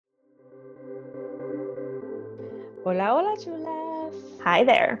Hola, hola, chulas. Hi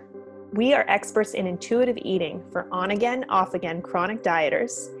there. We are experts in intuitive eating for on-again, off-again chronic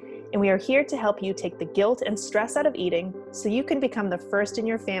dieters, and we are here to help you take the guilt and stress out of eating so you can become the first in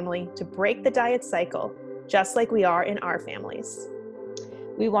your family to break the diet cycle, just like we are in our families.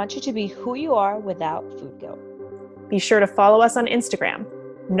 We want you to be who you are without food guilt. Be sure to follow us on Instagram,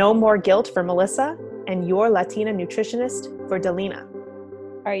 No More Guilt for Melissa, and Your Latina Nutritionist for Delina.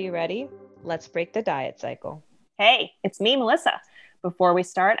 Are you ready? Let's break the diet cycle. Hey, it's me, Melissa. Before we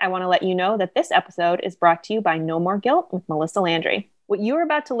start, I want to let you know that this episode is brought to you by No More Guilt with Melissa Landry. What you are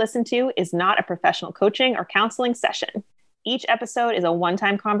about to listen to is not a professional coaching or counseling session. Each episode is a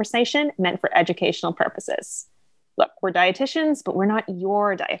one-time conversation meant for educational purposes. Look, we're dietitians, but we're not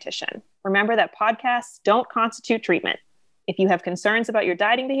your dietitian. Remember that podcasts don't constitute treatment. If you have concerns about your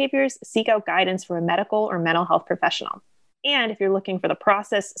dieting behaviors, seek out guidance from a medical or mental health professional. And if you're looking for the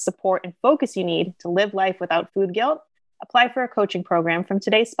process, support, and focus you need to live life without food guilt, apply for a coaching program from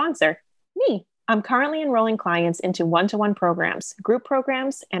today's sponsor, me. I'm currently enrolling clients into one-to-one programs, group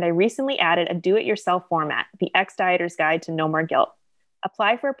programs, and I recently added a do-it-yourself format, the Ex-Dieter's Guide to No More Guilt.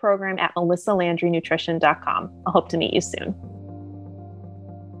 Apply for a program at melissalandrynutrition.com. I'll hope to meet you soon.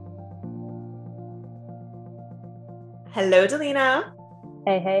 Hello, Delina.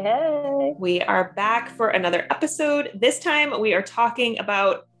 Hey, hey, hey. We are back for another episode. This time we are talking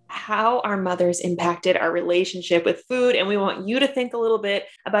about how our mothers impacted our relationship with food. And we want you to think a little bit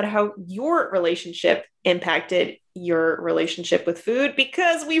about how your relationship impacted your relationship with food,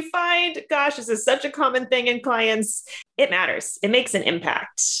 because we find, gosh, this is such a common thing in clients. It matters. It makes an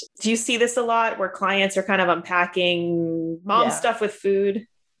impact. Do you see this a lot where clients are kind of unpacking mom stuff with food?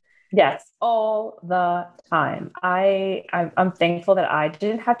 Yes, all the time. I'm thankful that I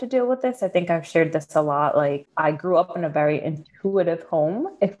didn't have to deal with this. I think I've shared this a lot. Like, I grew up in a very intuitive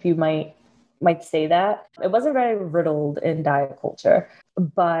home, if you might say that. It wasn't very riddled in diet culture.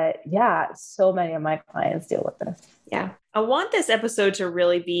 But yeah, so many of my clients deal with this. Yeah. I want this episode to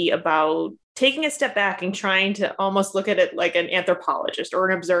really be about taking a step back and trying to almost look at it like an anthropologist or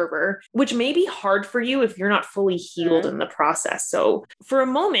an observer, which may be hard for you if you're not fully healed in the process. So for a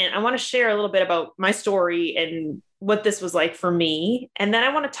moment, I want to share a little bit about my story and what this was like for me. And then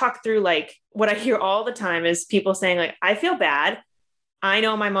I want to talk through, like, what I hear all the time is people saying, like, I feel bad. I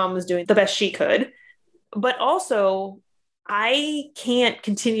know my mom was doing the best she could, but also I can't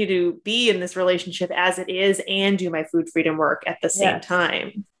continue to be in this relationship as it is and do my food freedom work at the same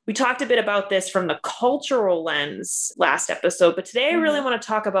time. We talked a bit about this from the cultural lens last episode, but today I really want to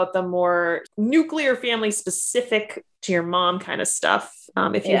talk about the more nuclear family specific to your mom kind of stuff.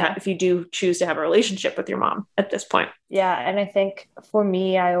 If you do choose to have a relationship with your mom at this point. Yeah. And I think for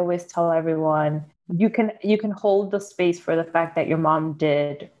me, I always tell everyone, you can hold the space for the fact that your mom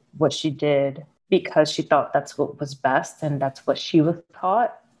did what she did because she thought that's what was best and that's what she was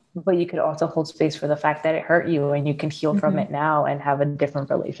taught. But you could also hold space for the fact that it hurt you, and you can heal from it now and have a different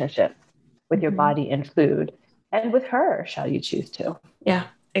relationship with your body and food, and with her, shall you choose to. Yeah,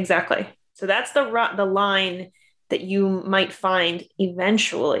 exactly. So that's the line that you might find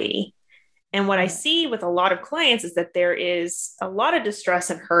eventually. And what I see with a lot of clients is that there is a lot of distress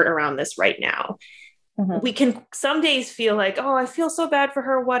and hurt around this right now. We can some days feel like, oh, I feel so bad for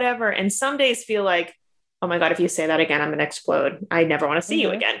her, whatever. And some days feel like, oh my God, if you say that again, I'm going to explode. I never want to see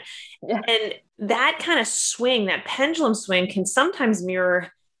you again. Yeah. And that kind of swing, that pendulum swing, can sometimes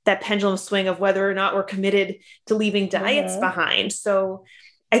mirror that pendulum swing of whether or not we're committed to leaving diets behind. So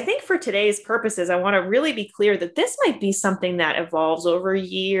I think for today's purposes, I want to really be clear that this might be something that evolves over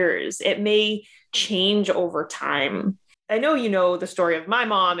years. It may change over time. I know you know the story of my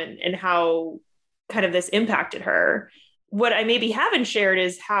mom and how kind of this impacted her. What I maybe haven't shared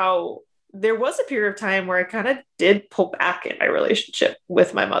is how there was a period of time where I kind of did pull back in my relationship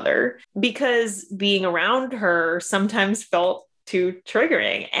with my mother because being around her sometimes felt too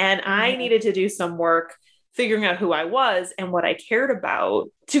triggering. And I needed to do some work figuring out who I was and what I cared about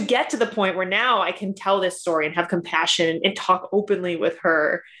to get to the point where now I can tell this story and have compassion and talk openly with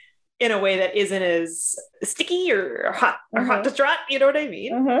her in a way that isn't as sticky or hot to trot. You know what I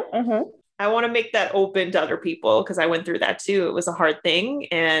mean? I want to make that open to other people because I went through that too. It was a hard thing.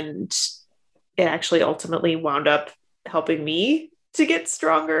 And it actually ultimately wound up helping me to get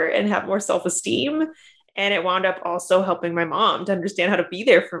stronger and have more self-esteem. And it wound up also helping my mom to understand how to be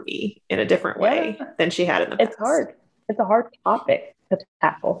there for me in a different way than she had in the past. It's hard. It's a hard topic to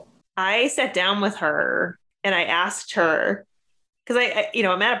tackle. I sat down with her and I asked her, because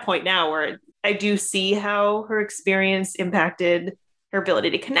I'm at a point now where I do see how her experience impacted her ability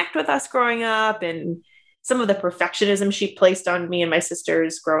to connect with us growing up and some of the perfectionism she placed on me and my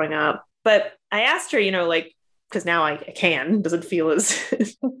sisters growing up. But I asked her, because now I can, doesn't feel as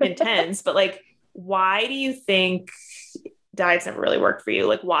intense, but like, why do you think diets never really worked for you?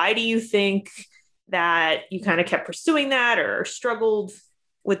 Like, why do you think that you kind of kept pursuing that or struggled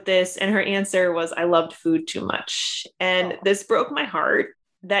with this? And her answer was, I loved food too much. And this broke my heart.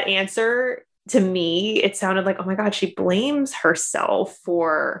 That answer, to me, it sounded like, oh my God, she blames herself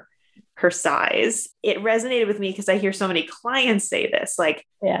for her size. It resonated with me because I hear so many clients say this, like,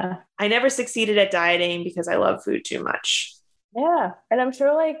 Yeah. I never succeeded at dieting because I love food too much. Yeah. And I'm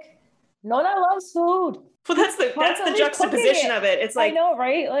sure like Nona loves food. Well, that's the juxtaposition of it. It's like, I know,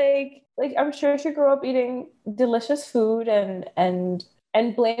 right? Like I'm sure she grew up eating delicious food and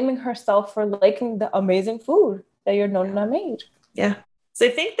blaming herself for liking the amazing food that your Nona made. Yeah. So I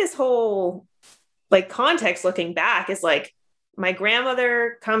think this whole like context looking back is like, my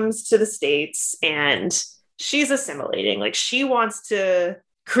grandmother comes to the States and she's assimilating. Like she wants to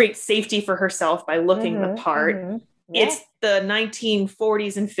create safety for herself by looking the part. Yeah. It's the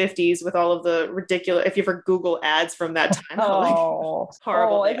 1940s and 50s with all of the ridiculous, if you ever Google ads from that time, like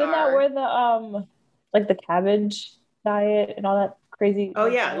horrible. Isn't that where the like the cabbage diet and all that crazy? Oh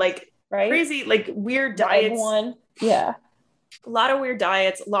yeah. Like right? Crazy, like weird diets. One. Yeah. A lot of weird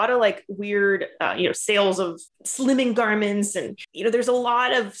diets, a lot of like weird, sales of slimming garments. And, there's a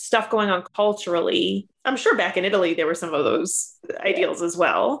lot of stuff going on culturally. I'm sure back in Italy, there were some of those ideals as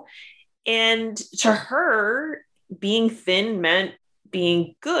well. And to her, being thin meant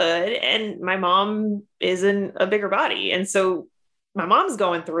being good. And my mom is in a bigger body. And so my mom's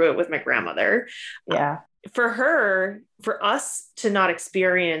going through it with my grandmother. Yeah. For us to not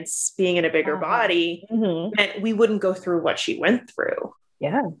experience being in a bigger body meant we wouldn't go through what she went through.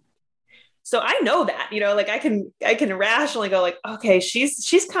 Yeah. So I know that, like I can rationally go like, okay,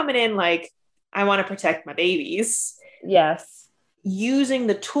 she's coming in like, I want to protect my babies. Yes. Using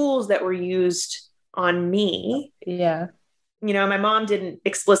the tools that were used on me. Yeah. My mom didn't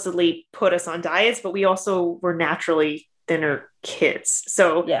explicitly put us on diets, but we also were naturally thinner kids.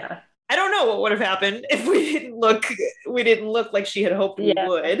 So yeah. I don't know what would have happened if we didn't look like she had hoped we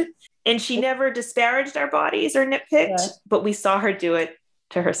would. And she never disparaged our bodies or nitpicked, but we saw her do it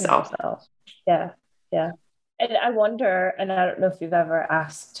to herself. Yeah. Yeah. And I wonder, and I don't know if you've ever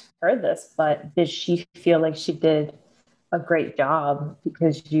asked her this, but did she feel like she did a great job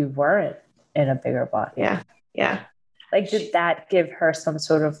because you weren't in a bigger body? Yeah. Yeah. Like, did that give her some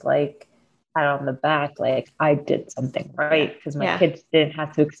sort of like, pat on the back, like I did something right because my kids didn't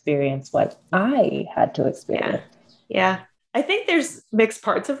have to experience what I had to experience. Yeah. I think there's mixed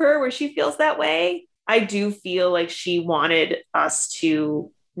parts of her where she feels that way. I do feel like she wanted us to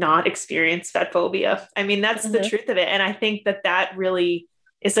not experience fat phobia. I mean, that's the truth of it. And I think that really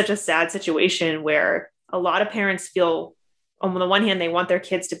is such a sad situation where a lot of parents feel, on the one hand, they want their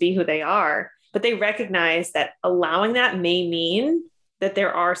kids to be who they are, but they recognize that allowing that may mean that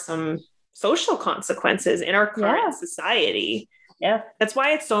there are some social consequences in our current society. Yeah. That's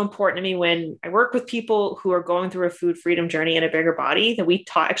why it's so important to me when I work with people who are going through a food freedom journey in a bigger body, that we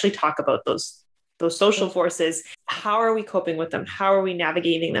actually talk about those social forces. How are we coping with them? How are we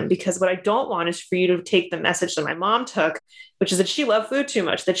navigating them? Because what I don't want is for you to take the message that my mom took, which is that she loved food too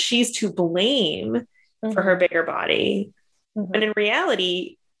much, that she's to blame for her bigger body. And in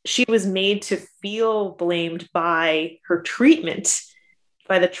reality, she was made to feel blamed by her treatment,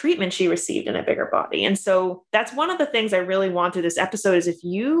 by the treatment she received in a bigger body. And so that's one of the things I really want through this episode is if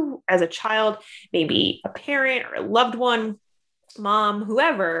you as a child, maybe a parent or a loved one, mom,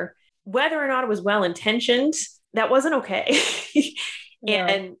 whoever, whether or not it was well-intentioned, that wasn't okay.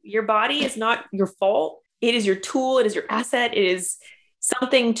 And your body is not your fault. It is your tool. It is your asset. It is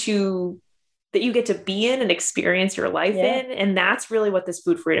something that you get to be in and experience your life in. And that's really what this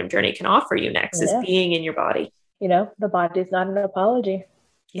food freedom journey can offer you next is being in your body. The body is not an apology.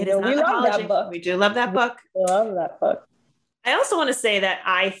 It is not an apology. Love that book. We do love that book. We love that book. I also want to say that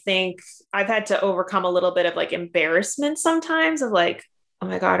I think I've had to overcome a little bit of like embarrassment sometimes of like, oh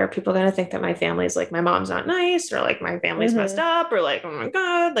my God, are people going to think that my family is like, my mom's not nice or like my family's messed up or like, oh my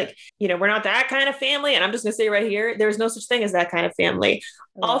God, like, we're not that kind of family. And I'm just going to say right here, there's no such thing as that kind of family.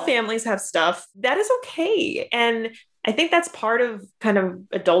 Yeah. All families have stuff that is okay. And I think that's part of kind of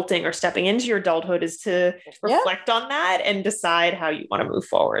adulting or stepping into your adulthood is to reflect on that and decide how you want to move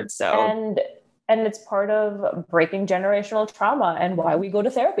forward. So, and it's part of breaking generational trauma and why we go to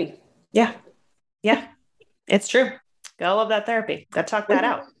therapy. Yeah. Yeah, it's true. I love that therapy. Got to talk that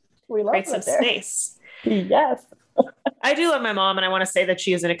out. We love create some space. Yes. I do love my mom. And I want to say that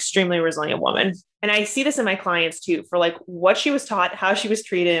she is an extremely resilient woman. And I see this in my clients too, for like what she was taught, how she was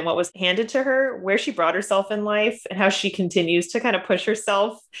treated and what was handed to her, where she brought herself in life and how she continues to kind of push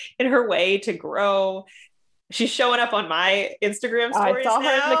herself in her way to grow. She's showing up on my Instagram I stories saw now.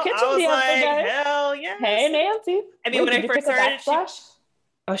 her in the kitchen I was the other like, day. hell yes. Hey, Nancy. I mean, when I first started,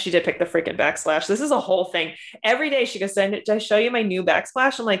 she did pick the freaking backsplash. This is a whole thing. Every day she goes, did I show you my new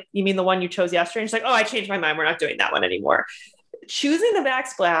backsplash? I'm like, you mean the one you chose yesterday? And she's like, oh, I changed my mind. We're not doing that one anymore. Choosing the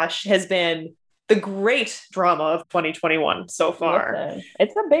backsplash has been the great drama of 2021 so far. Listen,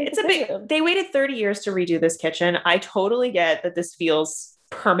 it's a big, they waited 30 years to redo this kitchen. I totally get that this feels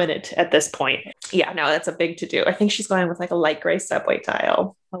permanent at this point. Yeah, no, that's a big to do. I think she's going with like a light gray subway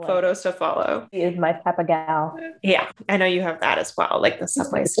tile. Photos to follow. She is my type of gal. Yeah, I know you have that as well, like the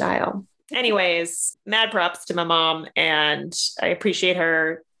subway style. Anyways, mad props to my mom, and I appreciate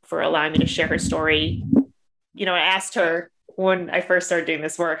her for allowing me to share her story. You know, I asked her when I first started doing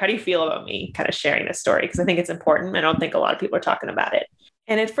this work, how do you feel about me kind of sharing this story? Because I think it's important. I don't think a lot of people are talking about it.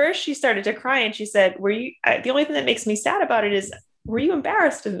 And at first she started to cry and she said, the only thing that makes me sad about it is, were you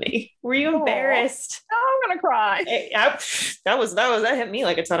embarrassed of me? Were you embarrassed? Oh, I'm going to cry. That hit me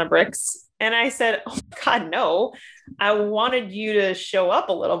like a ton of bricks. And I said, oh God, no, I wanted you to show up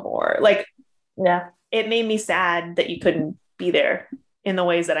a little more. Like, yeah, it made me sad that you couldn't be there in the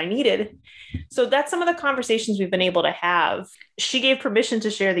ways that I needed. So that's some of the conversations we've been able to have. She gave permission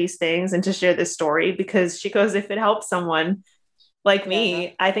to share these things and to share this story because she goes, if it helps someone like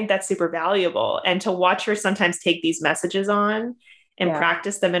me, I think that's super valuable. And to watch her sometimes take these messages on and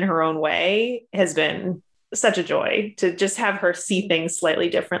practice them in her own way has been such a joy. To just have her see things slightly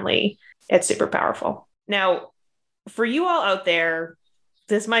differently. It's super powerful. Now, for you all out there,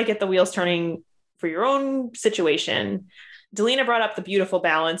 this might get the wheels turning for your own situation. Delina brought up the beautiful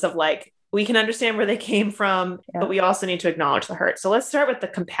balance of like, we can understand where they came from, but we also need to acknowledge the hurt. So let's start with the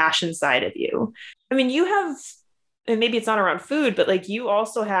compassion side of you. I mean, you have, and maybe it's not around food, but like you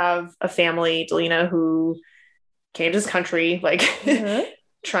also have a family, Delina, who came to this country, like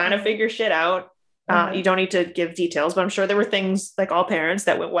trying to figure shit out. You don't need to give details, but I'm sure there were things like all parents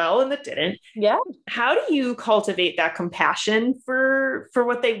that went well and that didn't. Yeah. How do you cultivate that compassion for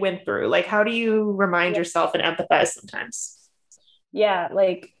what they went through? Like, how do you remind yourself and empathize sometimes? Yeah.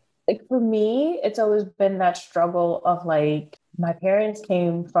 Like for me, it's always been that struggle of like, my parents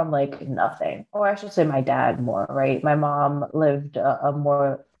came from like nothing, or I should say my dad more, right? My mom lived a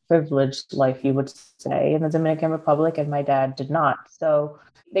more privileged life, you would say, in the Dominican Republic, and my dad did not. So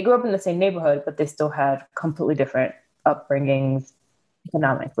they grew up in the same neighborhood, but they still had completely different upbringings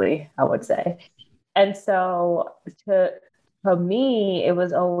economically, I would say. And so for me, it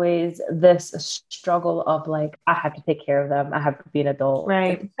was always this struggle of like, I have to take care of them. I have to be an adult.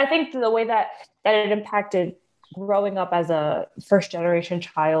 Right. I think the way that it impacted growing up as a first generation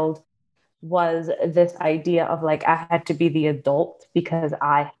child was this idea of like, I had to be the adult because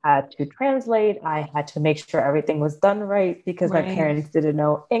I had to translate. I had to make sure everything was done right because my parents didn't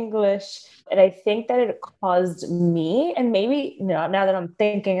know English. And I think that it caused me, and maybe, you know, now that I'm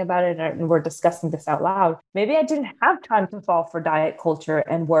thinking about it and we're discussing this out loud, maybe I didn't have time to fall for diet culture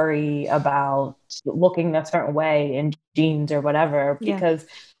and worry about looking a certain way in jeans or whatever, because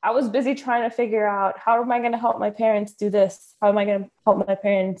I was busy trying to figure out, how am I going to help my parents do this? How am I going to help my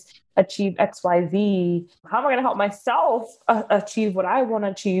parents achieve XYZ? How am I going to help myself achieve what I want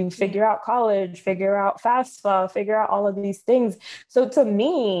to achieve? Figure out college, figure out FAFSA, figure out all of these things. So to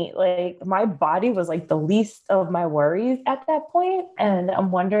me, like my body was like the least of my worries at that point. And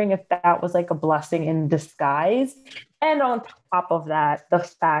I'm wondering if that was like a blessing in disguise. And on top of that, the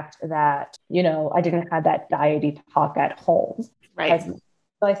fact that, you know, I didn't have that deity talk at home. Right.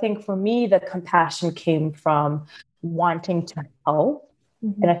 So I think for me, the compassion came from wanting to help.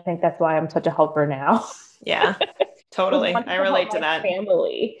 And I think that's why I'm such a helper now. Yeah, totally. I relate to that.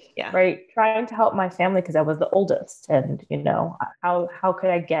 Family. Yeah. Right. Trying to help my family because I was the oldest. And, you know, how could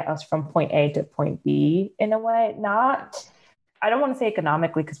I get us from point A to point B in a way? Not, I don't want to say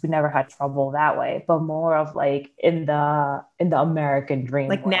economically because we never had trouble that way, but more of like in the American dream,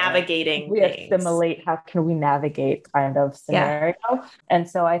 like navigating. We assimilate. How can we navigate kind of scenario? Yeah. And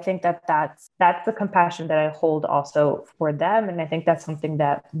so I think that that's the compassion that I hold also for them, and I think that's something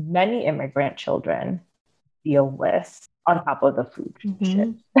that many immigrant children deal with on top of the food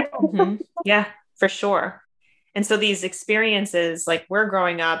shit. Yeah, for sure. And so these experiences, like we're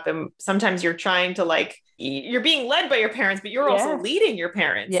growing up and sometimes you're trying to like, you're being led by your parents, but you're also leading your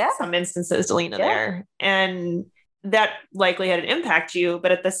parents in some instances, Delina, there. And that likely had an impact you.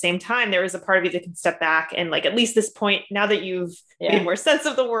 But at the same time, there is a part of you that can step back and like, at least this point, now that you've made more sense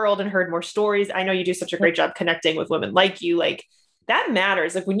of the world and heard more stories, I know you do such a great job connecting with women like you, like that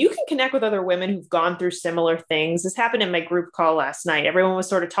matters. Like when you can connect with other women who've gone through similar things. This happened in my group call last night. Everyone was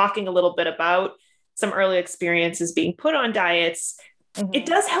sort of talking a little bit about some early experiences being put on diets. it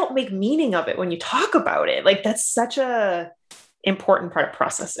does help make meaning of it when you talk about it. Like that's such a important part of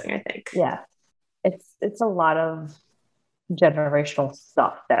processing, I think. Yeah. It's a lot of generational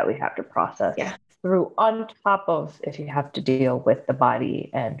stuff that we have to process through, on top of if you have to deal with the body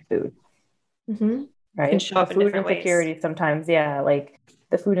and food. Right. Can show up the in food different insecurity ways. sometimes. Yeah. Like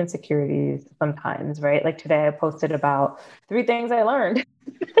the food insecurities sometimes, right? Like today I posted about 3 things I learned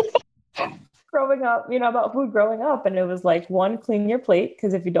growing up, about food growing up. And it was like, 1, clean your plate.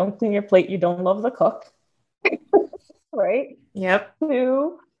 Because if you don't clean your plate, you don't love the cook. Right. Yep.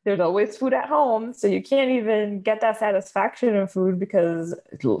 2, there's always food at home. So you can't even get that satisfaction in food because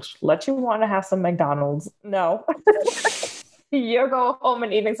it'll let you want to have some McDonald's. No. You're going home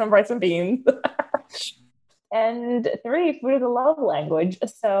and eating some rice and beans. And 3, food is a love language.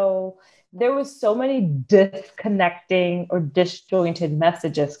 So there was so many disconnecting or disjointed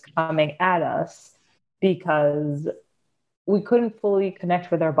messages coming at us because we couldn't fully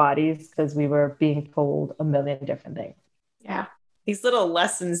connect with our bodies because we were being told a million different things. Yeah. These little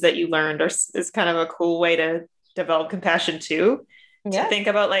lessons that you learned is kind of a cool way to develop compassion too. To think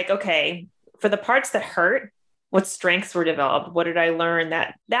about like, okay, for the parts that hurt, what strengths were developed? What did I learn?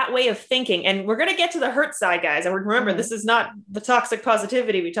 That way of thinking. And we're going to get to the hurt side, guys. And remember, this is not the toxic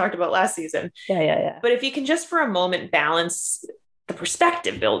positivity we talked about last season. Yeah. But if you can just for a moment balance the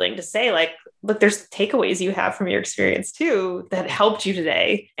perspective building to say like, look, there's takeaways you have from your experience too that helped you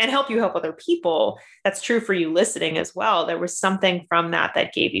today and help you help other people. That's true for you listening as well. There was something from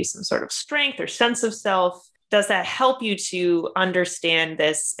that gave you some sort of strength or sense of self. Does that help you to understand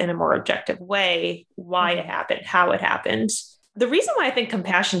this in a more objective way, why it happened, how it happened? The reason why I think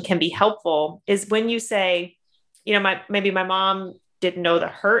compassion can be helpful is when you say, maybe my mom didn't know the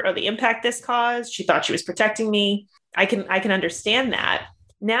hurt or the impact this caused. She thought she was protecting me. I can understand that.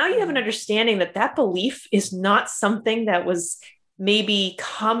 Now you have an understanding that belief is not something that was maybe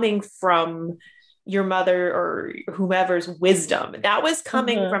coming from your mother or whomever's wisdom. That was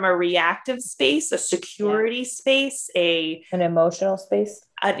coming from a reactive space, a security space, an emotional space.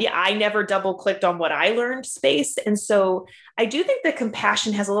 I never double clicked on what I learned space. And so I do think that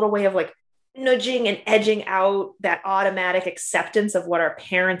compassion has a little way of like nudging and edging out that automatic acceptance of what our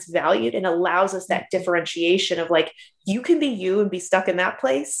parents valued and allows us that differentiation of like, you can be you and be stuck in that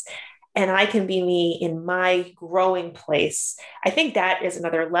place. And I can be me in my growing place. I think that is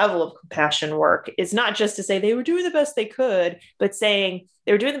another level of compassion work, is not just to say they were doing the best they could, but saying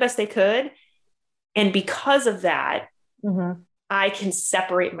they were doing the best they could. And because of that, I can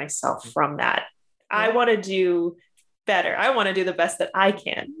separate myself from that. I want to do better. I want to do the best that I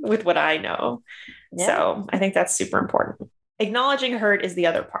can with what I know. Yeah. So I think that's super important. Acknowledging hurt is the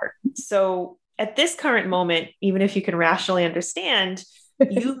other part. So at this current moment, even if you can rationally understand,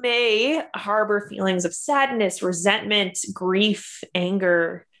 you may harbor feelings of sadness, resentment, grief,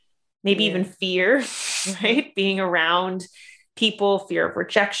 anger, maybe even fear, right? Being around people, fear of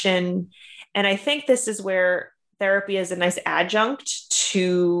rejection. And I think this is where therapy is a nice adjunct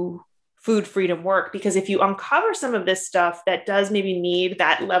to food freedom work, because if you uncover some of this stuff that does maybe need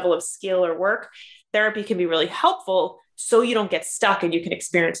that level of skill or work, therapy can be really helpful so you don't get stuck and you can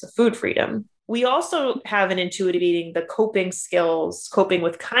experience the food freedom. We also have an intuitive eating, the coping skills, coping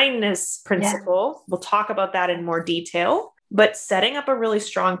with kindness principle. Yeah. We'll talk about that in more detail, but setting up a really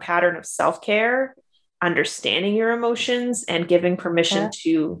strong pattern of self-care, understanding your emotions and giving permission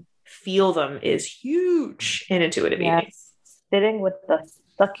to feel them is huge in intuitive eating. Sitting with the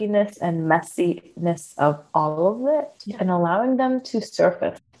suckiness and messiness of all of it and allowing them to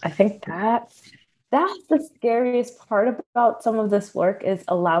surface. I think that's the scariest part about some of this work, is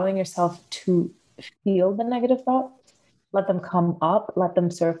allowing yourself to feel the negative thoughts, let them come up, let them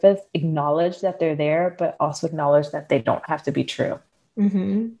surface, acknowledge that they're there, but also acknowledge that they don't have to be true.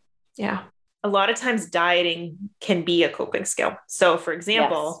 Yeah. A lot of times dieting can be a coping skill. So for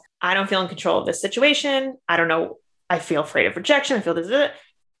example, I don't feel in control of this situation. I don't know. I feel afraid of rejection. I feel this.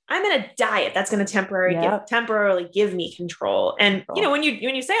 I'm in a diet that's going to temporarily give me control. And when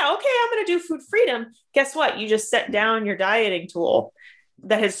you say, okay, I'm going to do food freedom, guess what? You just set down your dieting tool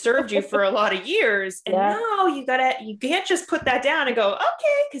that has served you for a lot of years. And now you can't just put that down and go,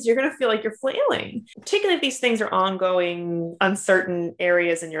 okay, because you're going to feel like you're flailing, particularly if these things are ongoing, uncertain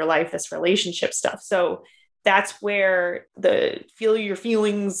areas in your life, this relationship stuff. So that's where the feel your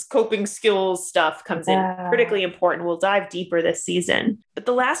feelings, coping skills stuff comes in. Critically important. We'll dive deeper this season. But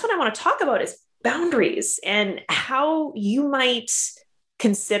the last one I want to talk about is boundaries and how you might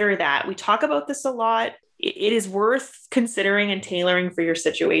consider that. We talk about this a lot. It is worth considering and tailoring for your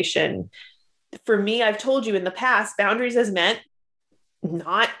situation. For me, I've told you in the past, boundaries has meant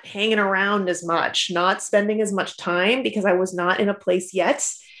not hanging around as much, not spending as much time because I was not in a place yet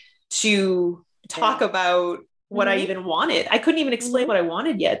to talk about what I even wanted. I couldn't even explain what I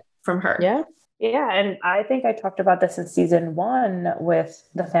wanted yet from her. Yeah. Yeah. And I think I talked about this in season 1 with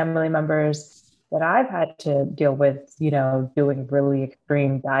the family members that I've had to deal with, doing really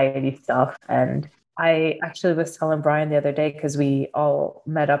extreme diety stuff. And I actually was telling Brian the other day, because we all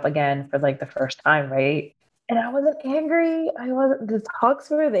met up again for like the first time, right? And I wasn't angry. The talks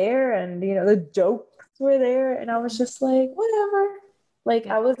were there and, the jokes were there. And I was just like, whatever. Like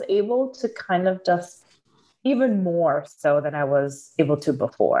I was able to kind of just, even more so than I was able to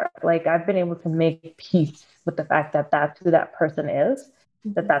before. Like I've been able to make peace with the fact that that's who that person is,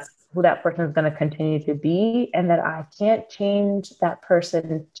 that that's who that person is going to continue to be, and that I can't change that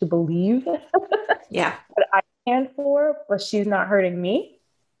person to believe Yeah. that I can for, but she's not hurting me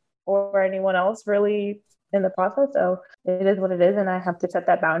or anyone else really in the process. So it is what it is. And I have to set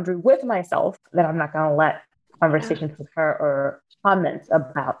that boundary with myself that I'm not going to let conversations with her or comments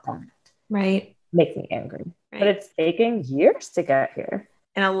about that make me angry. But it's taking years to get here.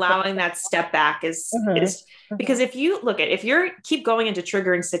 And allowing that step back is because if you're keep going into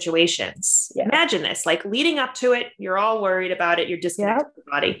triggering situations, imagine this, like leading up to it, you're all worried about it. You're disconnected from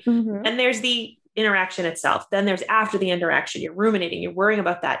the body. And there's the interaction itself. Then there's after the interaction, you're ruminating, you're worrying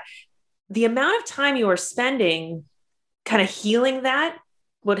about that. The amount of time you are spending kind of healing that,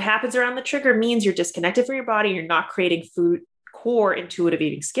 what happens around the trigger means you're disconnected from your body. You're not creating core intuitive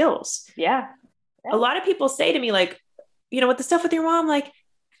eating skills. Yeah. A lot of people say to me, like, with the stuff with your mom, like,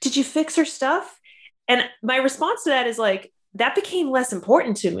 did you fix her stuff? And my response to that is like, that became less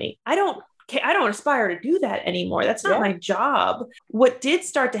important to me. I don't aspire to do that anymore. That's not my job. What did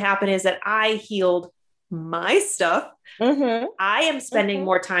start to happen is that I healed my stuff. I am spending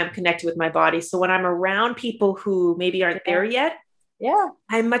more time connected with my body. So when I'm around people who maybe aren't there yet,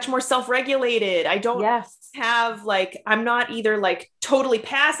 I'm much more self-regulated. I don't have I'm not either like totally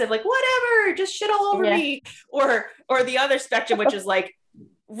passive, like whatever, just shit all over me, or the other spectrum, which is like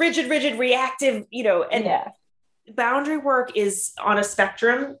rigid, reactive, boundary work is on a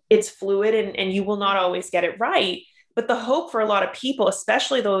spectrum. It's fluid and you will not always get it right. But the hope for a lot of people,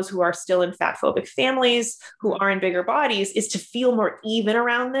 especially those who are still in fat phobic families, who are in bigger bodies, is to feel more even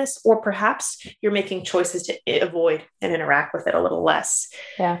around this, or perhaps you're making choices to avoid and interact with it a little less.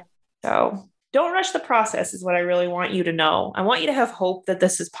 Yeah. So don't rush the process is what I really want you to know. I want you to have hope that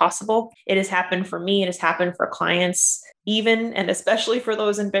this is possible. It has happened for me. It has happened for clients, even, and especially for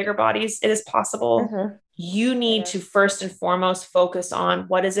those in bigger bodies. It is possible. You need to first and foremost focus on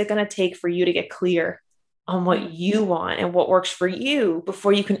what is it going to take for you to get clear on what you want and what works for you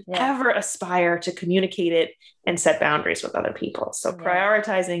before you can ever aspire to communicate it and set boundaries with other people. So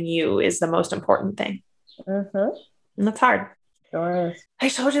prioritizing you is the most important thing. And that's hard. Sure. I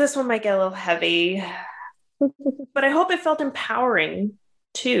told you this one might get a little heavy, but I hope it felt empowering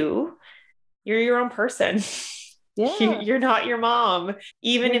too. You're your own person. Yeah. You're not your mom.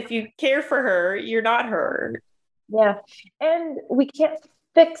 Even if you care for her, you're not her. Yeah. And we can't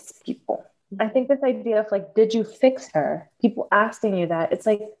fix people. I think this idea of like, did you fix her? People asking you that, it's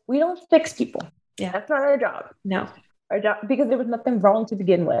like, we don't fix people. Yeah. That's not our job. No. Our job, because there was nothing wrong to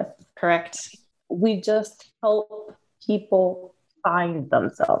begin with. Correct. We just help people find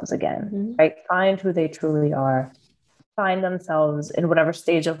themselves again, right? Find who they truly are. Find themselves in whatever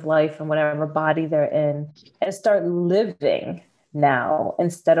stage of life and whatever body they're in, and start living now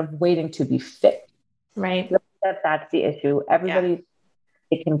instead of waiting to be fixed. Right. That's the issue. Everybody,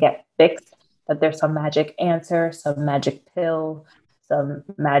 it can get fixed. That there's some magic answer, some magic pill, some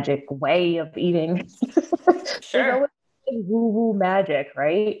magic way of eating. Sure. Woo-woo magic,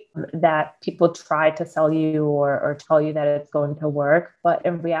 right? That people try to sell you or tell you that it's going to work. But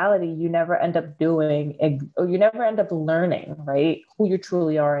in reality, you never end up doing, or you never end up learning, right? Who you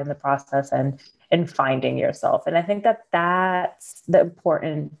truly are in the process and finding yourself. And I think that that's the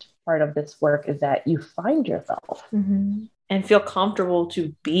important part of this work, is that you find yourself. And feel comfortable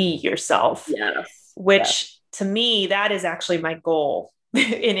to be yourself. Yes. Which to me, that is actually my goal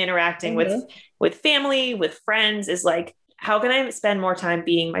in interacting with family, with friends, is like, how can I spend more time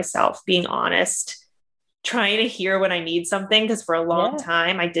being myself, being honest, trying to hear when I need something? Because for a long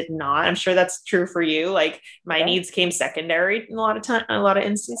time, I did not. I'm sure that's true for you. Like my needs came secondary in a lot of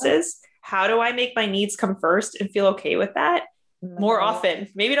instances. How do I make my needs come first and feel okay with that? More often,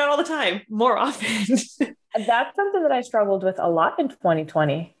 maybe not all the time, more often. That's something that I struggled with a lot in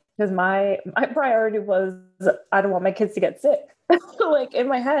 2020, because my priority was, I don't want my kids to get sick. So like in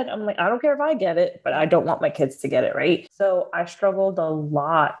my head, I'm like, I don't care if I get it, but I don't want my kids to get it, right? So I struggled a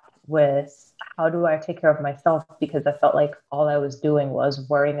lot with how do I take care of myself, because I felt like all I was doing was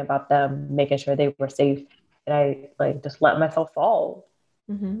worrying about them, making sure they were safe. And I like just let myself fall,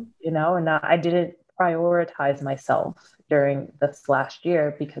 you know, and I didn't prioritize myself during this last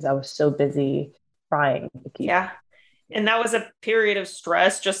year because I was so busy trying to keep. Yeah. And that was a period of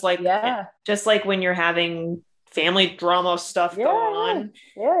stress, just like when you're having family drama stuff going on.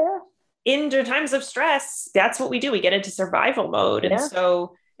 Yeah. In times of stress, that's what we do. We get into survival mode. And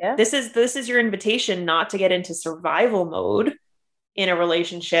so this is your invitation not to get into survival mode in a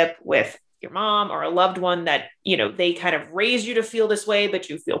relationship with your mom or a loved one that, you know, they kind of raised you to feel this way, but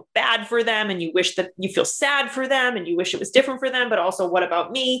you feel bad for them and you wish that you feel sad for them and you wish it was different for them. But also, what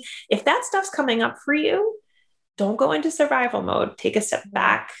about me? If that stuff's coming up for you, don't go into survival mode. Take a step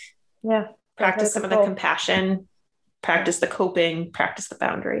back. Yeah. Practice some of the compassion, practice the coping, practice the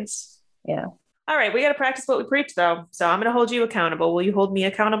boundaries. Yeah. All right. We got to practice what we preach, though. So I'm going to hold you accountable. Will you hold me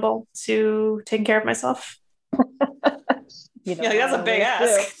accountable to taking care of myself? That's a big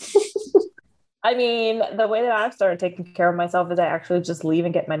ask. I mean, the way that I've started taking care of myself is I actually just leave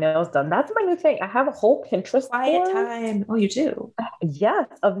and get my nails done. That's my new thing. I have a whole Pinterest quiet time. Oh, you do? Yes,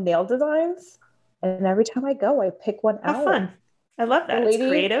 of nail designs. And every time I go, I pick one out. How fun. I love that. It's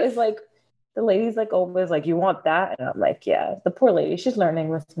creative. The lady's like always like, you want that? And I'm like, yeah. The poor lady, she's learning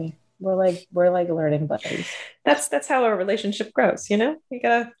with me. We're like learning buddies. That's how a relationship grows, you know? You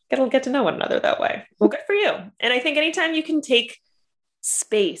gotta get to know one another that way. Well, good for you. And I think anytime you can take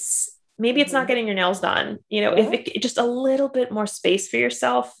space, maybe it's not getting your nails done, you know, if it just a little bit more space for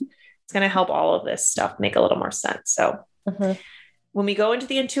yourself, it's going to help all of this stuff make a little more sense. So when we go into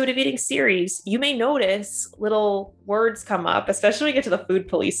the intuitive eating series, you may notice little words come up, especially when we get to the food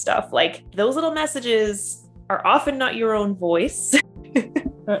police stuff. Like those little messages are often not your own voice.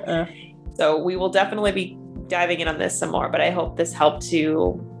 So we will definitely be diving in on this some more, but I hope this helped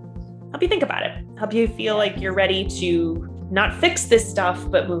you think about it, help you feel like you're ready to not fix this stuff,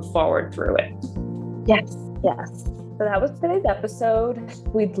 but move forward through it. Yes. So that was today's episode.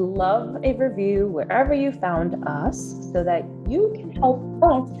 We'd love a review wherever you found us so that you can help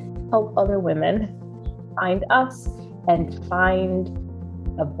us help other women find us and find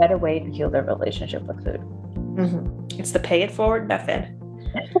a better way to heal their relationship with food. It's the pay it forward method.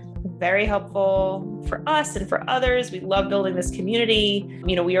 Very helpful for us and for others. We love building this community.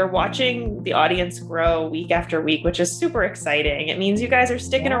 You know, we are watching the audience grow week after week, which is super exciting. It means you guys are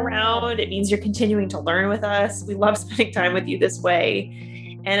sticking around. It means you're continuing to learn with us. We love spending time with you this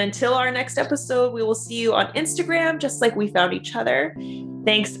way. And until our next episode, we will see you on Instagram, just like we found each other.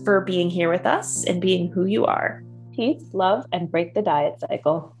 Thanks for being here with us and being who you are. Peace, love, and break the diet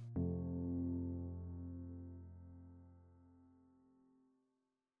cycle.